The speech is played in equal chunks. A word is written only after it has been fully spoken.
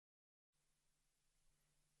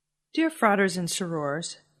Dear fratres and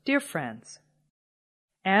sorors, dear friends,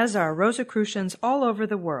 as are Rosicrucians all over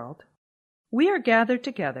the world, we are gathered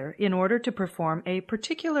together in order to perform a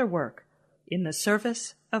particular work in the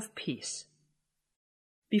service of peace.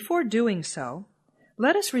 Before doing so,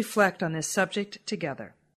 let us reflect on this subject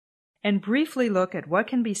together and briefly look at what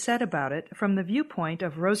can be said about it from the viewpoint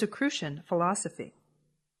of Rosicrucian philosophy.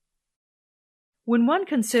 When one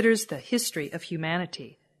considers the history of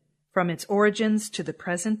humanity, from its origins to the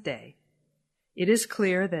present day, it is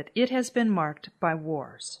clear that it has been marked by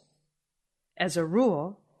wars. As a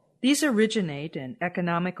rule, these originate in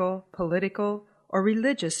economical, political, or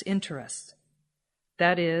religious interests.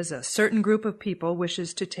 That is, a certain group of people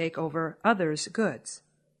wishes to take over others' goods,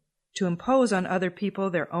 to impose on other people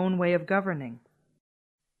their own way of governing,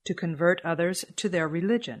 to convert others to their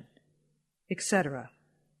religion, etc.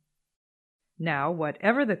 Now,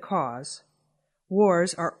 whatever the cause,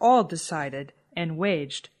 wars are all decided and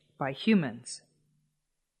waged by humans.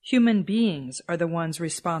 Human beings are the ones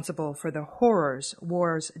responsible for the horrors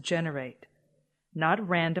wars generate, not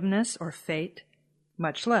randomness or fate,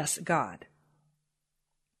 much less God.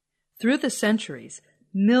 Through the centuries,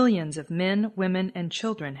 millions of men, women, and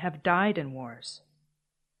children have died in wars.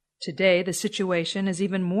 Today, the situation is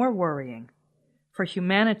even more worrying, for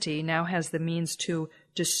humanity now has the means to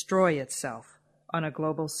destroy itself on a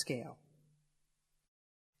global scale.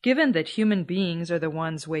 Given that human beings are the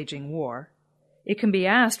ones waging war, it can be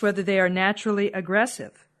asked whether they are naturally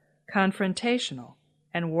aggressive, confrontational,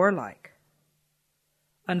 and warlike.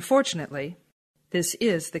 Unfortunately, this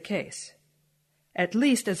is the case, at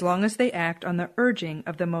least as long as they act on the urging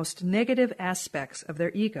of the most negative aspects of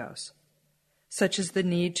their egos, such as the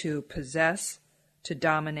need to possess, to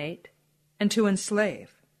dominate, and to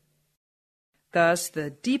enslave. Thus, the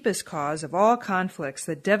deepest cause of all conflicts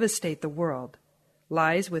that devastate the world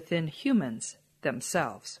lies within humans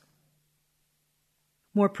themselves.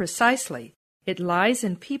 More precisely, it lies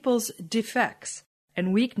in people's defects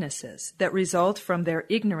and weaknesses that result from their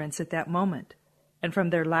ignorance at that moment and from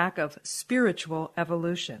their lack of spiritual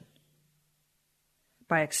evolution.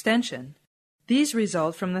 By extension, these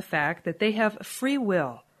result from the fact that they have free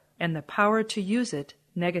will and the power to use it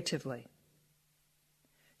negatively.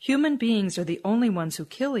 Human beings are the only ones who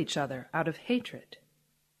kill each other out of hatred.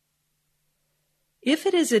 If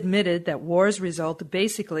it is admitted that wars result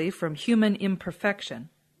basically from human imperfection,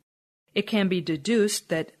 it can be deduced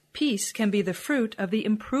that peace can be the fruit of the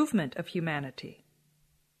improvement of humanity.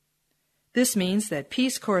 This means that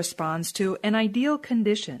peace corresponds to an ideal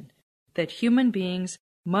condition that human beings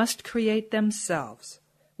must create themselves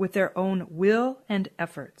with their own will and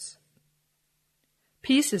efforts.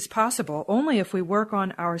 Peace is possible only if we work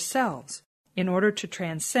on ourselves in order to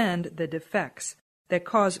transcend the defects that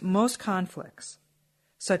cause most conflicts,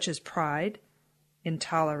 such as pride,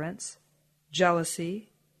 intolerance,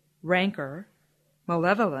 jealousy, rancor,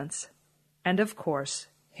 malevolence, and, of course,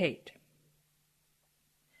 hate.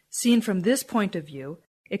 Seen from this point of view,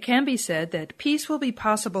 it can be said that peace will be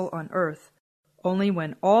possible on earth only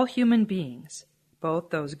when all human beings,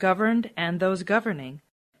 both those governed and those governing,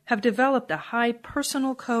 have developed a high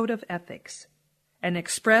personal code of ethics and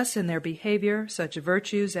express in their behavior such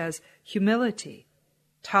virtues as humility,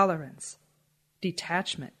 tolerance,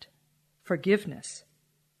 detachment, forgiveness,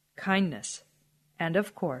 kindness, and,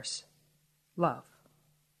 of course, love.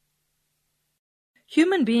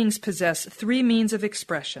 Human beings possess three means of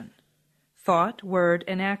expression: thought, word,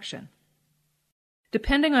 and action.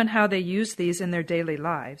 Depending on how they use these in their daily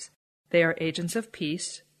lives, they are agents of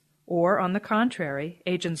peace, or, on the contrary,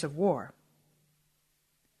 agents of war.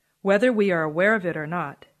 Whether we are aware of it or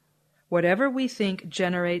not, whatever we think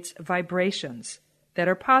generates vibrations that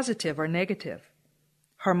are positive or negative,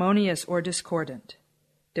 harmonious or discordant,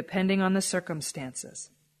 depending on the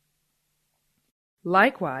circumstances.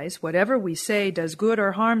 Likewise, whatever we say does good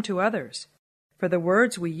or harm to others, for the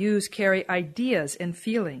words we use carry ideas and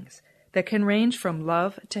feelings that can range from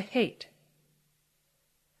love to hate.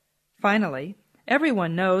 Finally,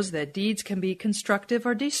 everyone knows that deeds can be constructive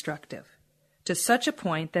or destructive, to such a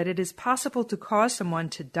point that it is possible to cause someone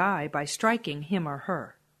to die by striking him or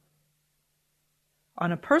her.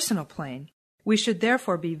 On a personal plane, we should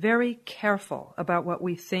therefore be very careful about what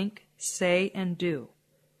we think, say, and do,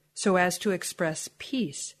 so as to express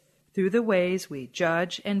peace through the ways we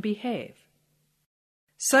judge and behave.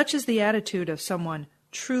 Such is the attitude of someone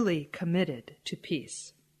truly committed to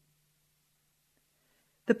peace.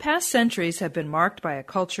 The past centuries have been marked by a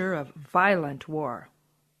culture of violent war.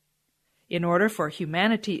 In order for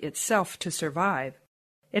humanity itself to survive,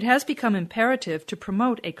 it has become imperative to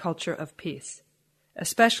promote a culture of peace,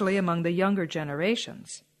 especially among the younger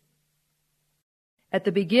generations. At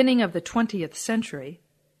the beginning of the 20th century,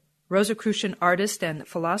 Rosicrucian artist and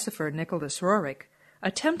philosopher Nicholas Roerich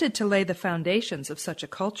attempted to lay the foundations of such a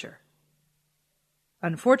culture.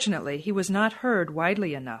 Unfortunately, he was not heard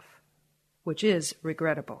widely enough, which is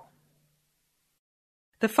regrettable.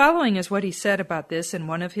 The following is what he said about this in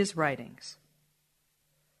one of his writings.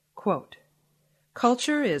 Quote,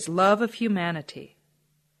 "Culture is love of humanity.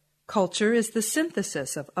 Culture is the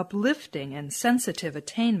synthesis of uplifting and sensitive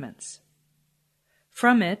attainments.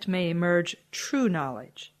 From it may emerge true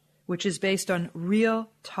knowledge, which is based on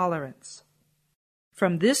real tolerance.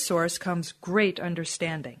 From this source comes great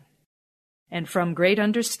understanding, and from great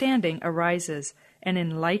understanding arises an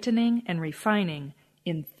enlightening and refining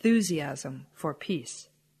enthusiasm for peace."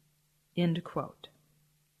 End quote.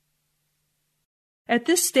 At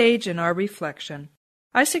this stage in our reflection,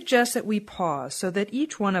 I suggest that we pause so that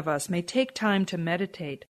each one of us may take time to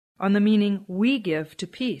meditate on the meaning we give to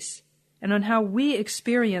peace and on how we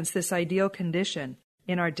experience this ideal condition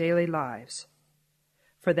in our daily lives.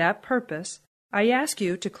 For that purpose, I ask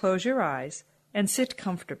you to close your eyes and sit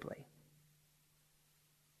comfortably.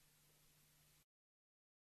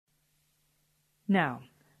 Now,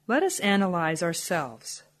 let us analyze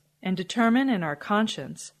ourselves and determine in our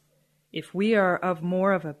conscience if we are of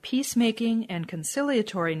more of a peacemaking and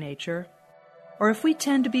conciliatory nature, or if we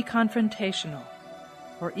tend to be confrontational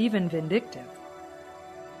or even vindictive.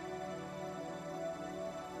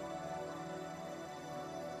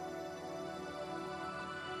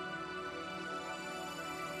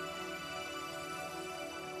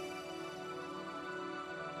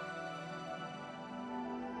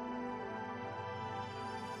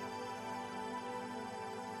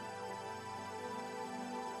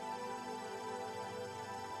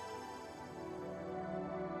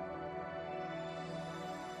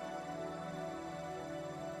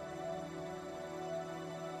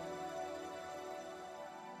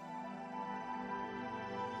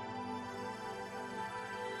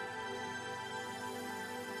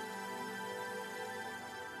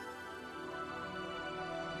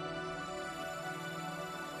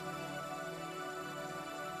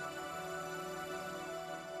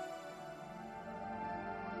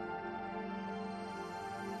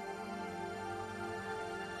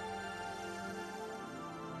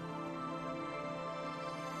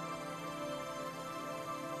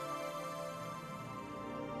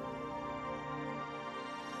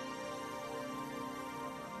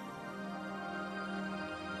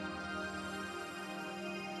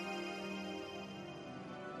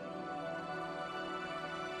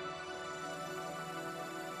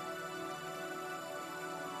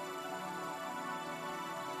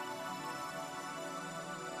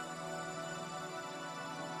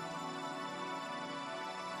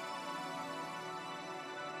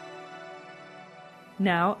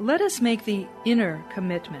 Now, let us make the inner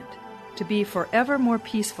commitment to be forever more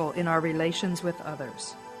peaceful in our relations with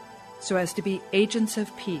others, so as to be agents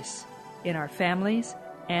of peace in our families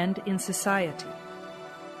and in society.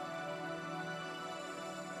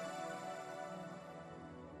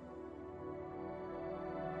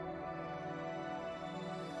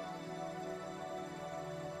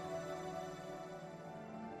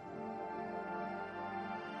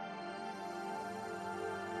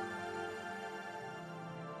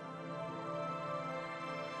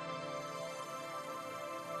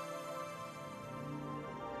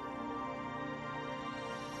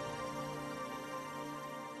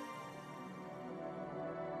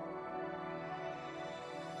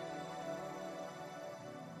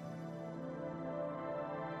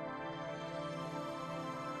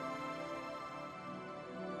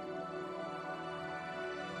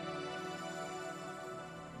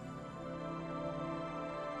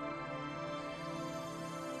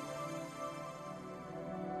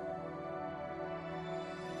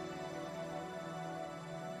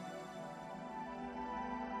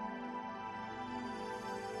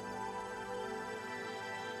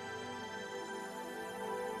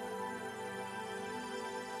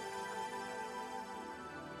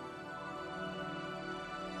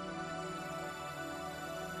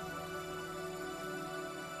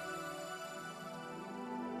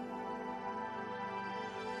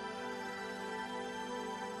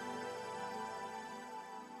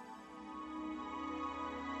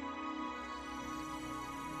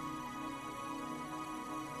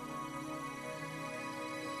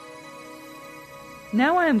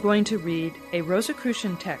 Now I am going to read a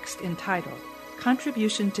Rosicrucian text entitled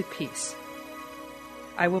Contribution to Peace.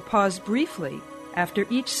 I will pause briefly after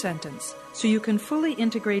each sentence so you can fully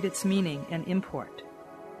integrate its meaning and import.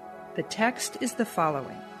 The text is the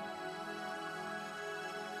following.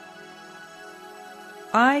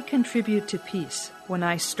 I contribute to peace when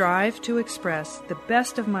I strive to express the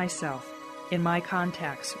best of myself in my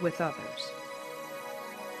contacts with others.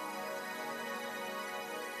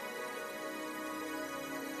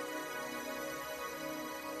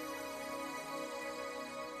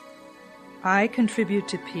 I contribute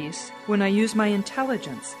to peace when I use my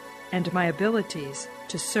intelligence and my abilities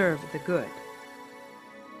to serve the good.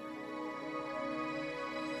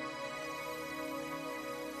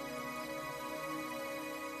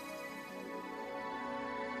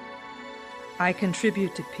 I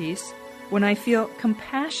contribute to peace when I feel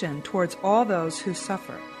compassion towards all those who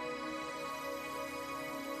suffer.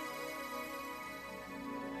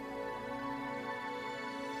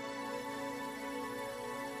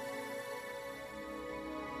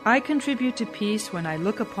 I contribute to peace when I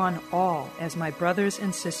look upon all as my brothers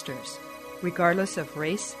and sisters, regardless of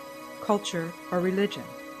race, culture, or religion.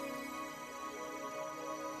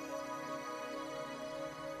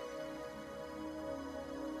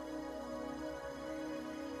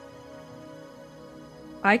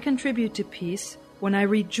 I contribute to peace when I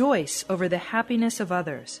rejoice over the happiness of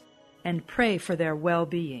others and pray for their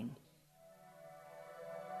well-being.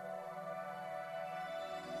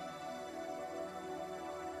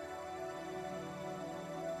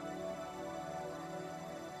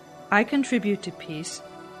 I contribute to peace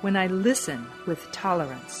when I listen with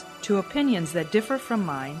tolerance to opinions that differ from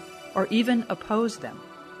mine or even oppose them.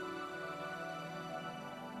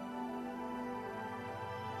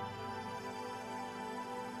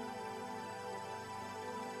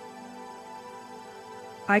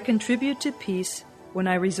 I contribute to peace when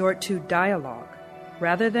I resort to dialogue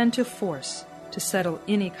rather than to force to settle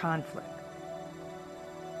any conflict.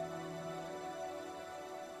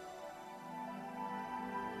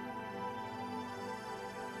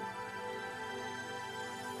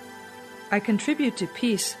 I contribute to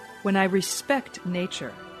peace when I respect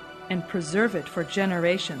nature and preserve it for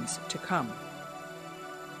generations to come.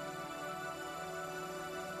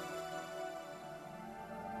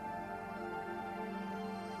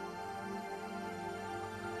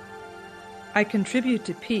 I contribute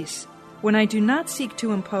to peace when I do not seek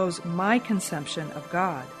to impose my conception of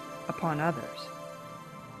God upon others.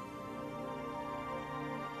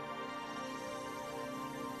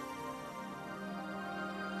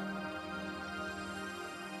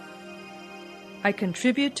 I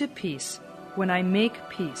contribute to peace when I make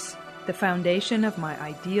peace the foundation of my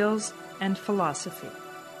ideals and philosophy.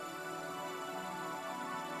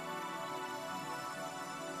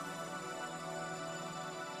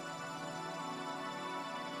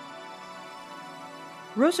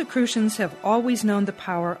 Rosicrucians have always known the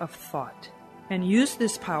power of thought and use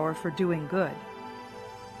this power for doing good.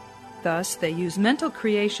 Thus, they use mental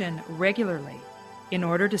creation regularly in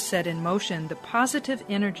order to set in motion the positive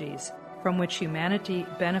energies from which humanity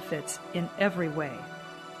benefits in every way.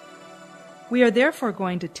 We are therefore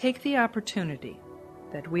going to take the opportunity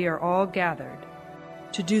that we are all gathered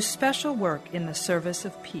to do special work in the service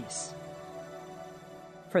of peace.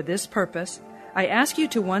 For this purpose, I ask you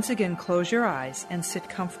to once again close your eyes and sit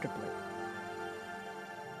comfortably.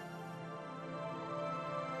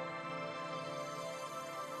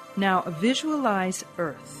 Now visualize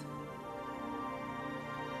Earth.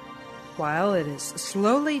 While it is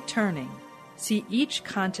slowly turning, see each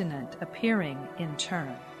continent appearing in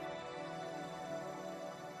turn.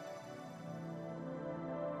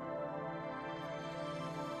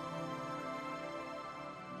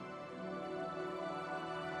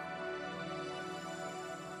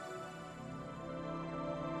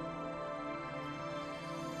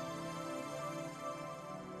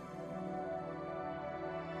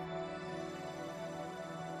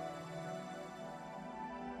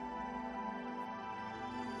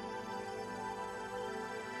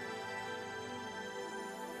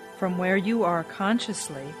 From where you are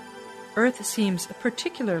consciously, Earth seems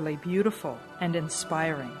particularly beautiful and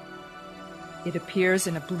inspiring. It appears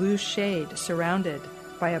in a blue shade surrounded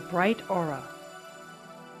by a bright aura.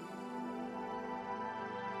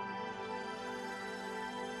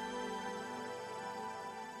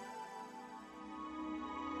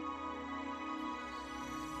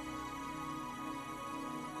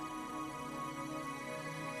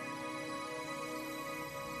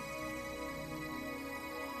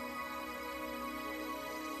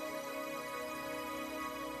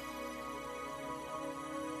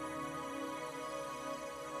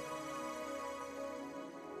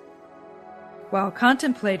 While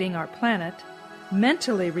contemplating our planet,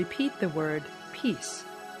 mentally repeat the word peace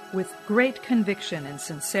with great conviction and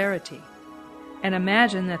sincerity, and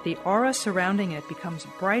imagine that the aura surrounding it becomes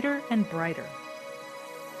brighter and brighter.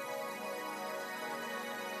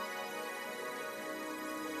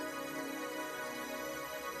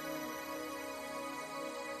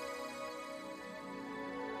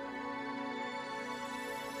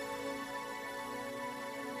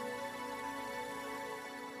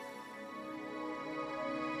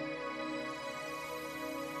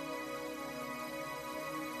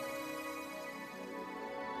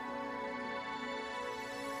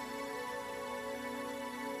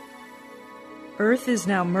 Earth is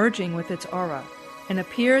now merging with its aura and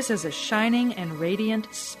appears as a shining and radiant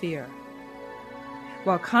sphere.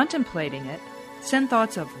 While contemplating it, send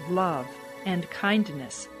thoughts of love and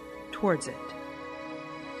kindness towards it.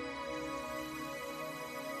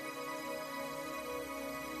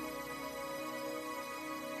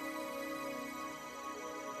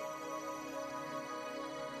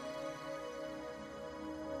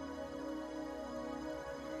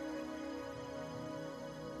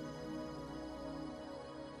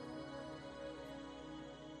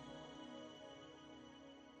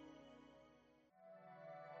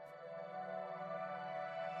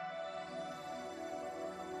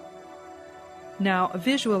 Now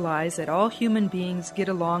visualize that all human beings get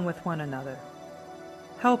along with one another,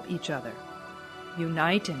 help each other,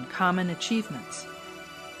 unite in common achievements,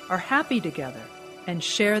 are happy together, and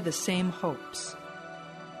share the same hopes.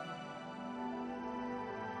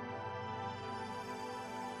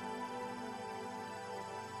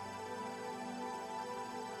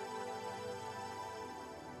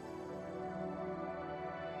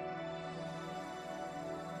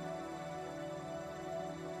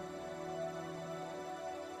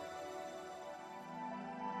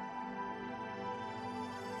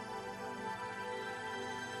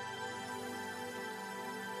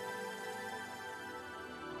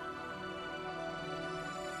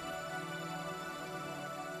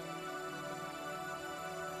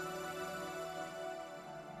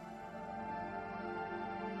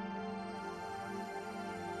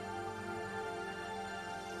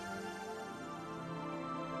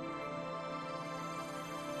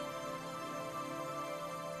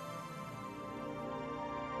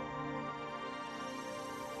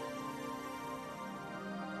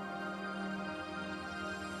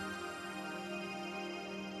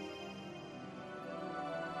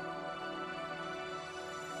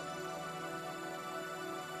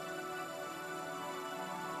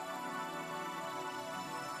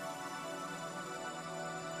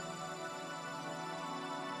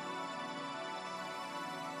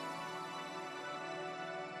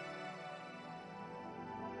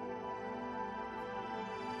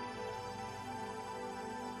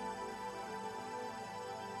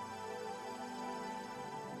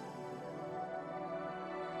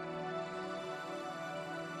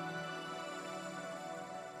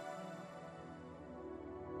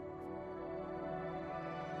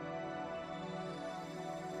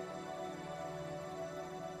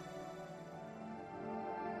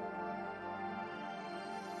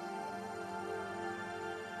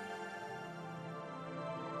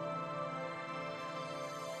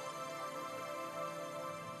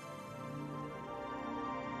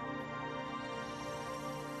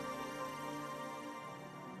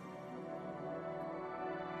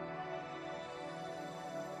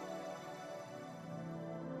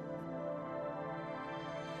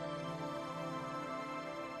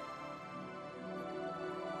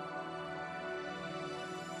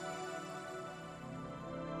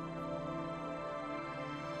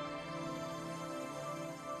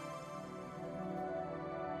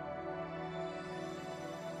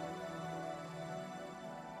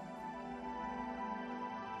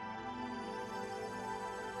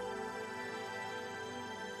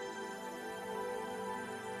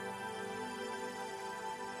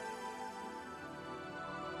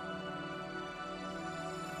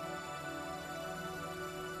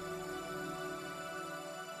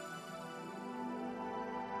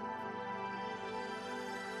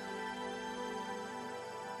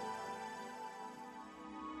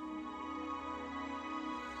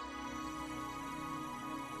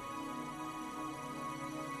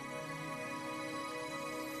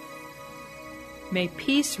 May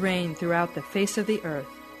peace reign throughout the face of the earth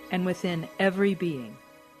and within every being.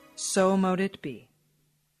 So mote it be.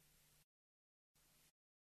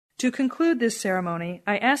 To conclude this ceremony,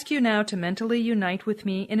 I ask you now to mentally unite with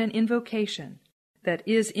me in an invocation that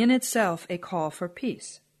is in itself a call for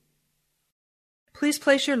peace. Please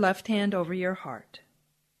place your left hand over your heart.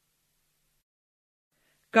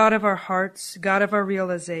 God of our hearts, God of our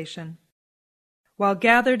realization, while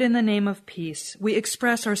gathered in the name of peace, we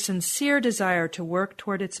express our sincere desire to work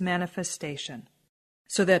toward its manifestation,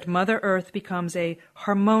 so that Mother Earth becomes a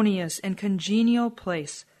harmonious and congenial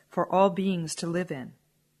place for all beings to live in.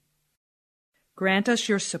 Grant us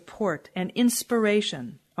your support and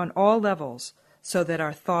inspiration on all levels, so that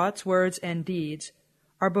our thoughts, words, and deeds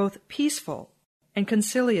are both peaceful and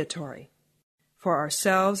conciliatory, for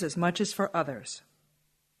ourselves as much as for others.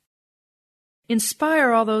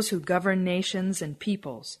 Inspire all those who govern nations and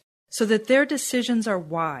peoples, so that their decisions are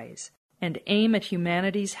wise and aim at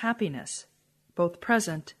humanity's happiness, both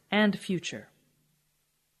present and future.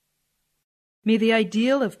 May the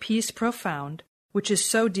ideal of peace profound, which is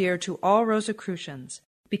so dear to all Rosicrucians,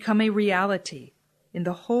 become a reality in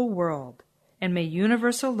the whole world, and may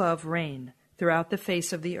universal love reign throughout the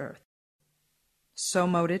face of the earth. So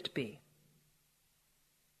mote it be.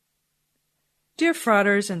 Dear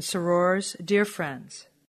fratres and sorors, dear friends,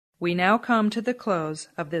 we now come to the close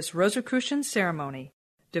of this Rosicrucian ceremony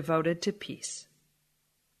devoted to peace.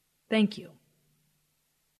 Thank you.